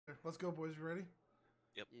Let's go, boys. You ready?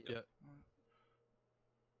 Yep. Yeah.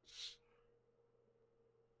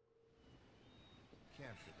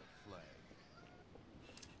 Capture the flag.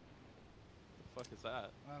 The fuck is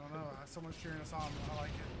that? I don't know. Someone's cheering us on. I like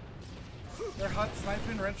it. They're hut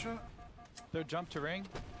sniping, red shot. They're jump to ring.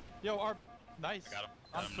 Yo, our nice. I got him.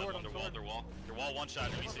 I'm sword. I'm sword. Their wall. Their wall. One shot.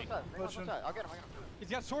 Let me see. Pushing. I'll get him. He's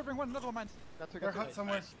got sword ring. One. Another one. Mine. They're hut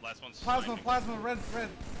somewhere. Nice. Last one's Plasma. sniping. Plasma. Red.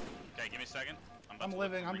 Okay, give me a second. I'm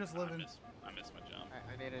living. I'm just living. I missed my jump.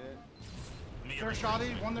 I needed it. They're shoddy.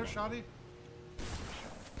 One. They're shoddy.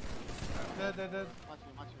 Dead. Watch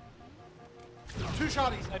me. Two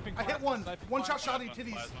shotties. Sniping I hit plasma, one. sniping One shot plasma, shoddy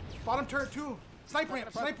titties. plasma. Bottom turret two. Snipe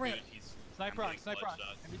ramp. Snipe ramp. Snipe rock. Snipe rock.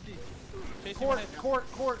 MVP. Chasing Court. him.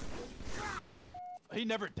 Court. He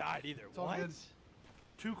never died either. all What? good.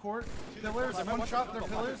 Two court. Pillars. One shot. They're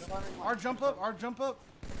pillars. Our jump up.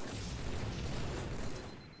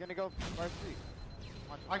 You're gonna go RC.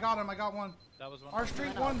 I got him. I got one. That was one. Our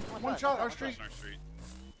street. One shot. Our street. Our street.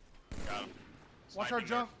 Got him. Watch our Sniping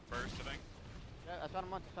jump. there First, I think. Yeah, I shot him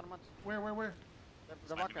once. Where? The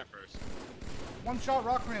Sniping rock there ramp. first. One shot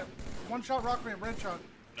rock ramp. One shot rock ramp. Red shot.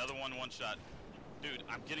 Another one shot. Dude,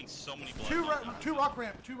 I'm getting so many blood. Two rock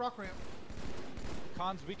ramp.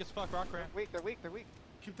 Con's weak as fuck. Rock ramp. They're weak.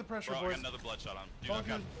 Keep the pressure, Bro, I got boys. another bloodshot on. Dude, all I've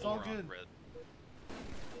got good, it's all 4 on good. red.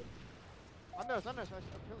 Under us.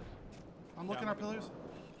 I'm looking our pillars.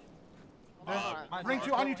 Mine's Ring hard.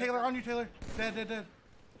 two on you, Taylor. Dead.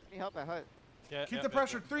 Need help at hut. Yeah. Keep the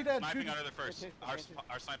pressure. 3 dead. Sniping 2 under the first. Okay,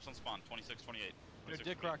 Our snipes on spawn. 26, 28. They're 26,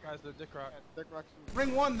 dick rock, guys. They're dick rock. Dick rocks.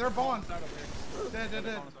 Ring 1. They're bond. Side over here.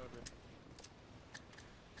 Dead.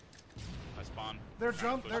 I spawn. They're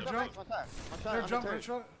jump. Push up. One shot. They're jump. Red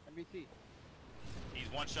shot. MBT.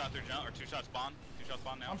 He's one shot through jump, or 2 shots spawn. 2 shots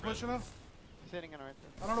spawn now. I'm red. pushing him. He's hitting it right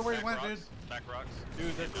there. I don't know where he Back went, rocks. dude. Back rocks.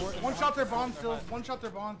 Dude, they're court. One shot their bond still. One shot their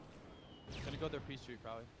bond. Gonna go their P Street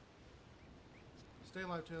probably. Stay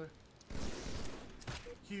alive, Taylor.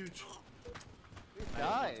 Huge. Dude,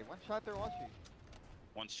 die. One shot there, watch you.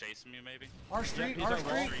 One's chasing me, maybe. Our street. he's Our our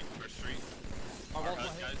street. Our street. Our Our wall's hut,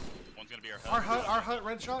 not hit. guys. One's gonna be our hut. Our hut.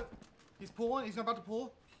 Red shot. He's pulling. He's about to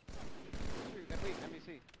pull. Shoot, they're weak.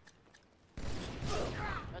 MBC.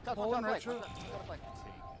 Pulling red shot.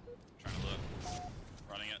 Trying to look.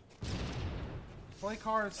 Running it. Slay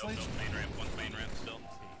cars. No, Slay. main ramp. One's main ramp still.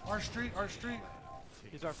 Our street.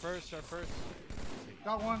 He's our first.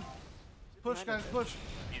 Got one. Push, guys. Push.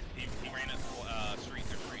 He ran it street.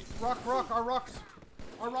 Their street. Rock. Our rocks.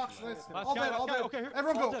 Nice. All guy, dead. All last guy. dead. Okay, here.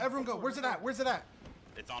 Everyone All go. dead. Everyone go. Where's it at?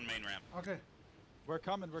 It's on main ramp. Okay. We're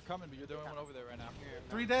coming, but you're the only one over there right now.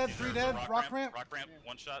 3 dead. He's 3 a dead. Rock ramp. Rock ramp.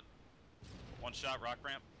 One shot. Rock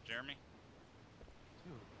ramp. Jeremy.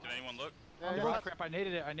 Did anyone look? Yeah, Rock ramp. I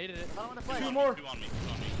needed it. I don't want to fight. Two more. Two on me.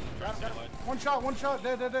 Trying to stay alive. One shot.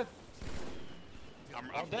 Dead. I'm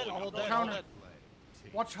All dead. pulling. All dead. Counter. All dead.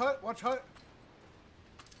 Watch hut.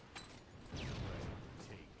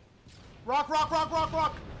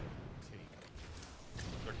 Rock.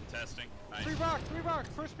 They're contesting. Nice. Three rock.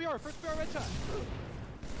 First BR red shot.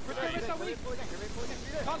 First BR red shot weak.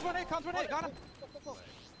 Cons 1-8. Got him.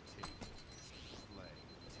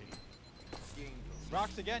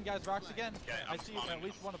 Rocks again, guys. Rocks again. Okay, I I'm see spawning. at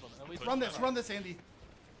least one of them. At least Run one. this, Andy.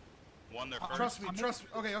 One there first. Trust me.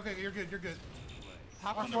 Okay, you're good.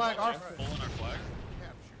 Half Our on flag, the our right. Pulling our flag.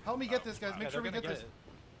 Help me get this, guys. Make Yeah, sure we they're get gonna this. it.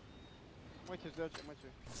 I'm with you, Zildj. I'm with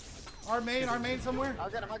you. Our main somewhere. I'll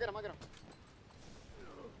get him.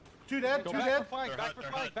 2 dead. Go 2 back dead. for flag. Back for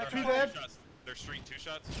flag. Back for Two flag. dead. Shots. They're street. 2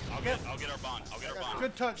 shots. I'll get our bond.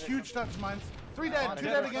 Good touch. Huge touch, mines. 3 dead. 2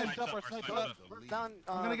 dead again. Snipe up, we're sniped up. We're down.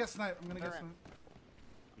 I'm gonna get sniped. I'm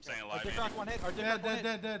saying Our alive. dick rock Andy. one hit. Our dick rock one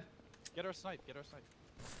hit. Dead. Get our snipe.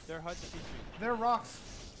 They're hut to P Street. They're rocks.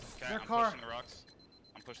 Okay, Their I'm car. pushing the rocks.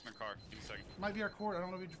 I'm pushing their car. Give me a second. Might be our court. I don't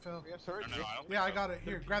know if you fell. We have swords. No, I don't Yeah, I think got it.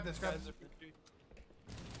 Here, grab this. Guys, they're P Street.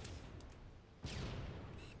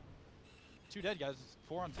 2 dead, guys. It's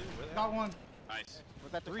 4 on 2. Where they Got at? one. so. Nice.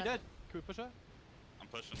 Was that 3 dead. Can we push that? I'm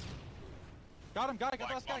pushing. Got him. Got the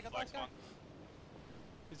Flag last guy. spawn, Got the last flag guy. spawn.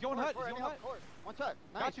 He's going hut. He's going hut. One shot.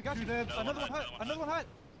 Got you. Two dead. Another one hut. Another one hut.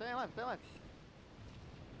 Stay alive.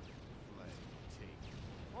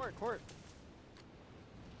 Court.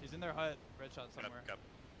 He's in their hut. Red shot somewhere. Cup.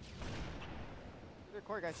 To the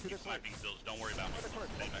court, guys. To the Keep court. sniping, Zildj. Don't worry about me. To the court.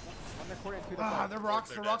 Stay back. On the court and to the Ah, court. they're rocks.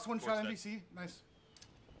 They're The rocks. dead. 1 shot Court's dead. MVC. Nice.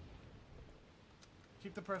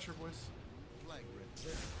 Keep the pressure, boys. Flag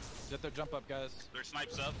red. Get their jump up, guys. Their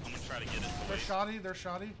snipes up. I'm gonna try to get it. They're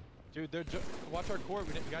shoddy. Dude, watch our core.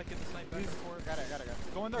 We gotta get the snipe back. Our core. Got it.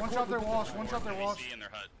 Go in their One core. shot their wash. One shot their wash. MVC in their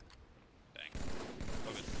hut. Dang.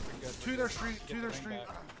 Okay. To their street. Get the ring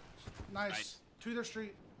back. Nice. To their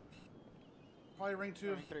street. Probably ring 2.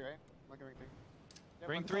 Ring 3, right? Look at ring 3. Yeah,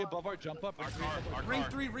 Ring one 3 car. above our jump up. Our car, our Ring car.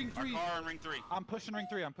 3, ring 3. Our car on ring 3. I'm pushing ring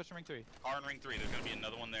 3. I'm pushing ring 3. Car on ring 3. There's gonna be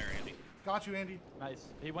another one there, Andy. Got you, Andy. Nice.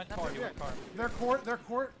 He went car. He went car. Their court, their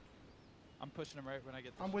court. I'm pushing him right when I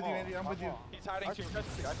get this. I'm with you, Andy. I'm with you. He's hiding. Our street,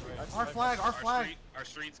 Our flag, our flag. Our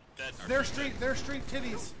street's dead. Their street, their street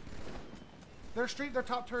titties. Their street, their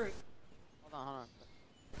top turret. Hold on.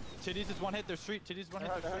 Titties is one hit. Their street. Titties is one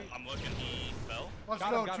hit. Their street. I'm looking. He fell. Let's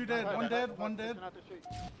Got go. him, got 2 him, dead. got him. 1 dead. 1 dead. Pushing out the street.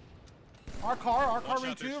 Our car, One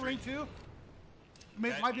ring shot their 2, ring street. 2.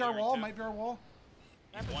 Okay, Might be our ring wall, 2. might be our wall.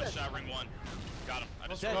 He's one shot, ring 1. Got him. I just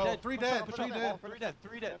Let's Dead, go. dead. 3 dead, 3 dead. 3 dead.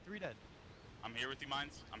 3 dead. 3 dead. I'm here with you,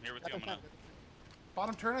 Mines. I'm here with you. I'm gonna.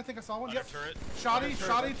 Bottom turn, I think I saw one. Under Yep. turret. Shoddy,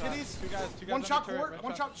 shoddy, red shot. titties. Two guys 1 shot under turret, court, red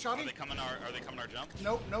 1 shot Are shoddy. they coming our jump?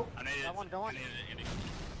 Nope, nope. I needed Got one, got one. I needed Andy.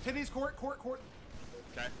 Titties, court.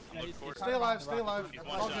 Okay. Yeah, I'm looking he's- forward. Stay alive, stay alive. He's It's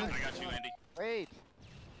one all shot. good. I got you, Andy. Wait.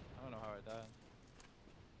 I don't know how I died.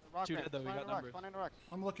 Rock Two ramp. dead, though, we Spawn got in the rocks, numbers. spawn in the rocks.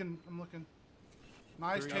 I'm looking.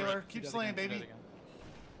 Nice, Three Taylor. dead. Keep Two dead slaying, again, two baby. dead again.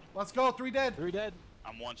 Let's go. 3 dead. 3 dead.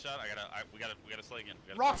 I'm one shot. We gotta slay again. We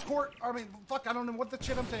gotta Rocks slay court. I mean, fuck. I don't know what the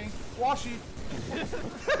shit I'm saying. Washy.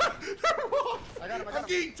 I got him. I'm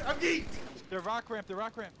geeked. I'm geeked. They're rock ramp. They're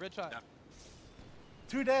rock ramp. Red shot. Yeah.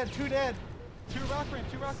 2 dead. 2 dead. 2 rock ramp.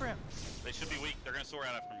 2 rock ramp. again. They should be weak. They're gonna soar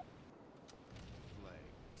out after me. Flag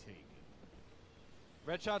taken.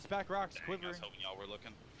 Red shot's back. Rocks Dang, I quivering. was hoping y'all were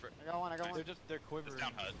looking. I got one. They're It's quivering.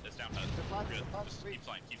 down hut. It's down hut. The flag, Good. the flag, Just sweet. keep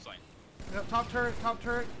slaying. Keep slaying. Yep. Top turret. Top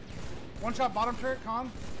turret. 1 shot bottom turret. Con.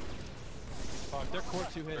 Fuck, they're core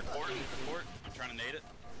 2 hit. They're court. I'm trying to nade it.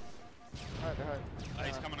 Alright, they're hurt.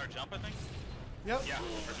 He's coming our jump, I think. Yep. Yeah,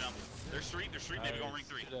 our jump. Their street. Maybe going ring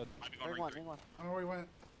 3. Dead. Might be going Ring ring 3. one. I don't know where he went.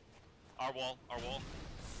 Our wall.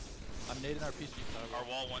 I'm nading our PC. Our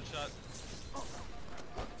wall. 1 shot.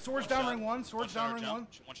 Swords One down shot. ring 1. Swords One shot down or ring jump. 1.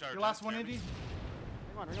 One shot or Your last jump, one, Jeremy. Andy.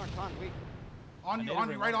 Ring one. Con, weak. On I you, need on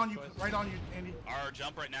to you, ring right one on you, twice. right on you, Andy. Our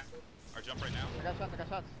jump right now. I got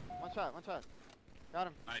shots. One shot. Got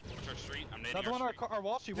him. Nice. Watch our street. I'm nading Another one. our street. Our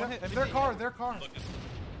wall. She one Yep. hit. Their MVP. car, their car. Looking.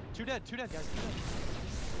 2 dead. 2 dead, guys. 2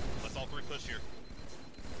 dead. Let's all 3 push here.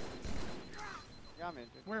 Got me.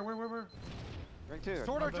 Where? Ring 2.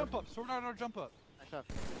 Sword our jump up. Sword out our jump up. Nice shot.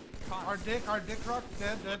 Our dick rock,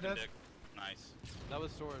 dead. Looking dick. Nice. That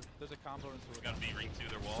was sword. There's a combo in We sword. gotta be ring 2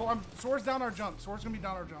 their wall. So swords down our jump. Swords gonna be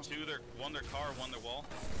down our jump. 2 their car, 1 their wall.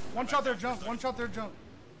 1 shot their jump. 1 shot their jump.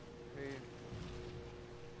 Three.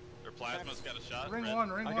 Their plasma's got a shot. Ring red. 1,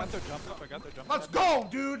 ring I 1. got their jump up. Let's go,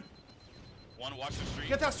 dude. 1, watch the street.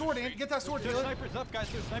 Get that sword, Andy. Get that sword, There's Taylor. snipers up, guys.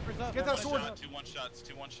 There's snipers up. Get that One sword. shot, 2 1 shots.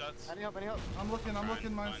 2 1 shots. Any help? I'm looking, Trying,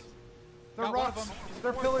 mine. mine. They're Got one of rocks. them.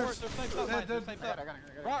 They're Fort, pillars. They're sniped up. Dead, They're dead. sniped I up. got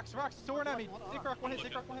it. Rocks, sword at me. Dick rock, one hit.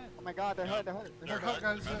 looking. Oh my god, they're hurt. They're They're hut, hut,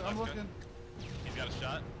 guys. they're hut, I'm let's looking. He's got a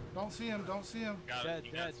shot. Don't see him. Got Dead, it.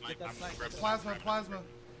 You got dead. snipe. Get that I'm snipe. grabbing Plasma.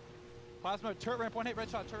 Plasma, turret ramp, one hit, red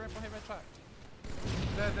shot. Turret ramp, one hit, red shot.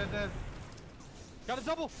 Dead. Got a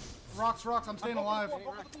double. Rocks. I'm staying alive. Any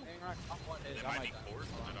rock. It might be court.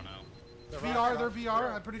 I don't know. VR, they're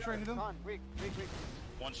VR. I'm pretty sure I hit them. Con, weak.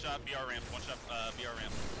 1 shot BR ramp. 1 shot BR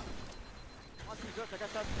ramp. One, two, just. I got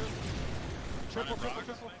shots too. Triple. Okay, no.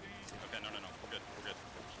 We're good.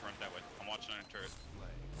 Just run it that way. I'm watching on turret. Flag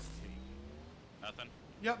taken. Nothing.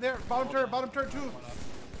 Yep, there. Bottom turret 2.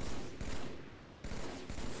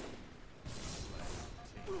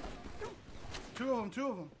 Two of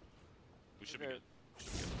them. We should be good.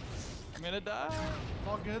 I'm gonna die. It's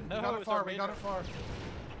all good. No, we got it it's far. our We got main it far.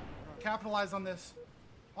 Capitalize on this.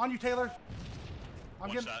 On you, Taylor. I'm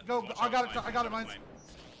One getting. shot. Go. One I shot got was it. I got it, One mine. shot was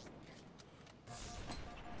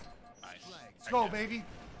Nice. Let's go, baby.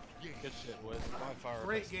 Good shit, Wiz. By far our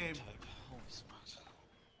Great best game. type. Holy smokes.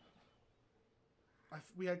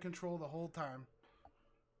 We had control the whole time.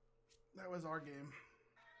 That was our game.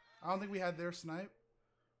 I don't think we had their snipe,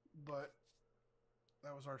 but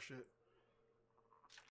that was our shit.